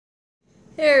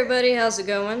Hey everybody, how's it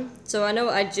going? So I know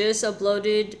I just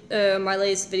uploaded my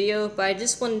latest video, but I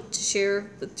just wanted to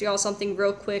share with y'all something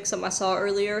real quick, something I saw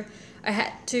earlier. I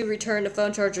had to return the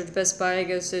phone charger to Best Buy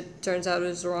because it turns out it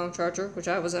was the wrong charger, which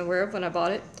I wasn't aware of when I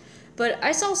bought it. But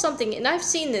I saw something, and I've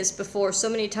seen this before so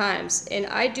many times, and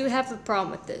I do have a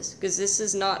problem with this, because this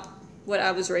is not what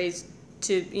I was raised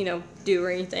to, do or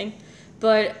anything.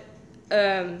 But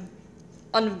on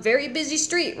a very busy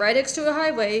street right next to a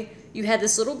highway, you had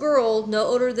this little girl, no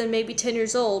older than maybe 10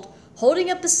 years old, holding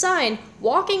up a sign,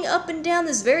 walking up and down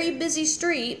this very busy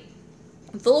street,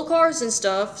 full of cars and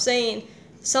stuff, saying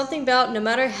something about no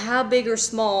matter how big or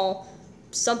small,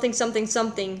 something, something,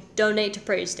 something, donate to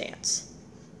Praise Dance.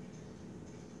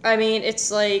 I mean, it's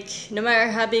like, no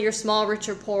matter how big or small, rich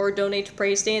or poor, donate to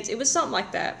Praise Dance. It was something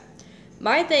like that.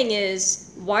 My thing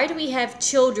is, why do we have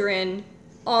children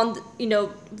on,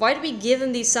 why do we give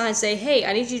them these signs, say, hey,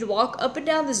 I need you to walk up and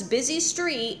down this busy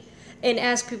street and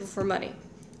ask people for money?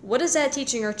 What is that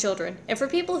teaching our children? And for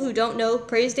people who don't know,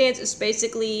 praise dance is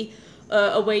basically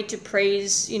a way to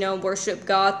praise, worship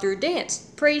God through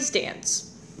dance. Praise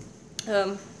dance.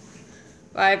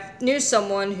 I knew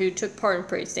someone who took part in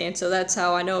praise dance, so that's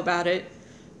how I know about it.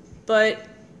 But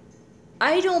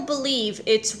I don't believe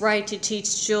it's right to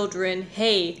teach children,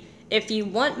 hey, if you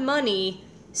want money,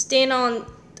 stand on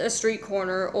a street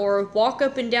corner or walk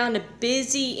up and down a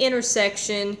busy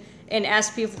intersection and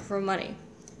ask people for money.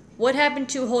 What happened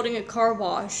to holding a car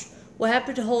wash? What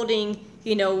happened to holding,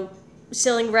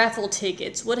 selling raffle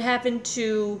tickets? What happened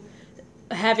to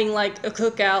having like a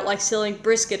cookout, like selling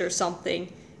brisket or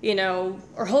something,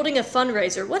 or holding a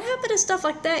fundraiser? What happened to stuff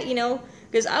like that,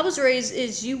 Because I was raised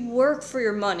is you work for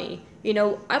your money.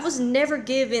 I was never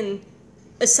given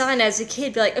a sign as a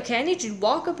kid, be like, okay, I need you to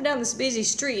walk up and down this busy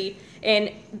street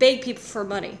and beg people for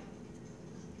money.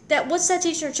 What's that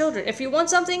teaching our children? If you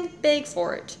want something, beg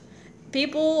for it.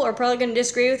 People are probably going to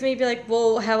disagree with me, be like,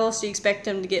 well, how else do you expect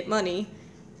them to get money?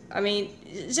 I mean,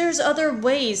 there's other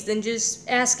ways than just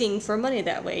asking for money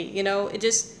that way,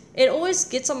 it always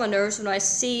gets on my nerves when I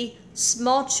see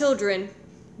small children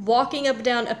walking up and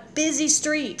down a busy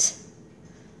street,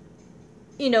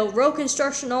 road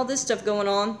construction, all this stuff going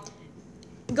on,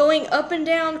 going up and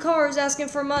down cars asking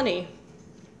for money.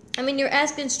 I mean, you're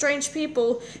asking strange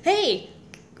people, hey,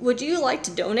 would you like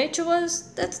to donate to us?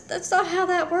 That's not how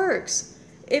that works.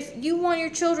 If you want your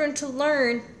children to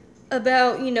learn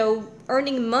about,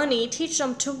 earning money, teach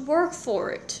them to work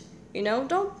for it.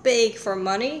 Don't beg for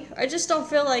money. I just don't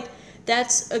feel like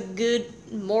that's a good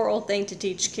moral thing to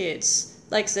teach kids.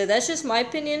 Like I said, that's just my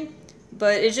opinion,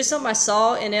 but it's just something I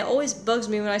saw, and it always bugs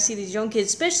me when I see these young kids,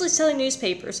 especially selling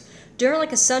newspapers. During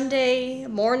like a Sunday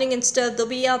morning and stuff, they'll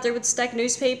be out there with a stack of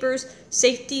newspapers,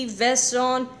 safety vests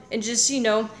on, and just,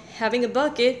 having a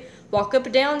bucket, walk up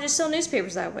and down and just sell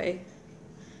newspapers that way.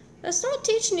 That's not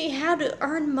teaching you how to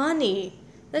earn money.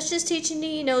 That's just teaching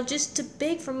you, just to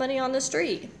beg for money on the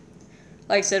street.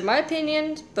 Like I said, my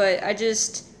opinion, but I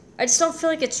just don't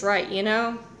feel like it's right,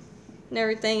 and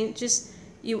everything. Just,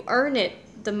 you earn it,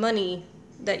 the money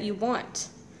that you want.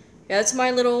 Yeah, that's my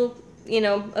little,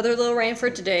 other little rant for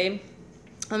today.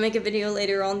 I'll make a video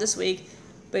later on this week.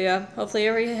 But yeah, hopefully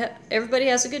everybody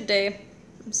has a good day.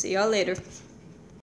 See y'all later.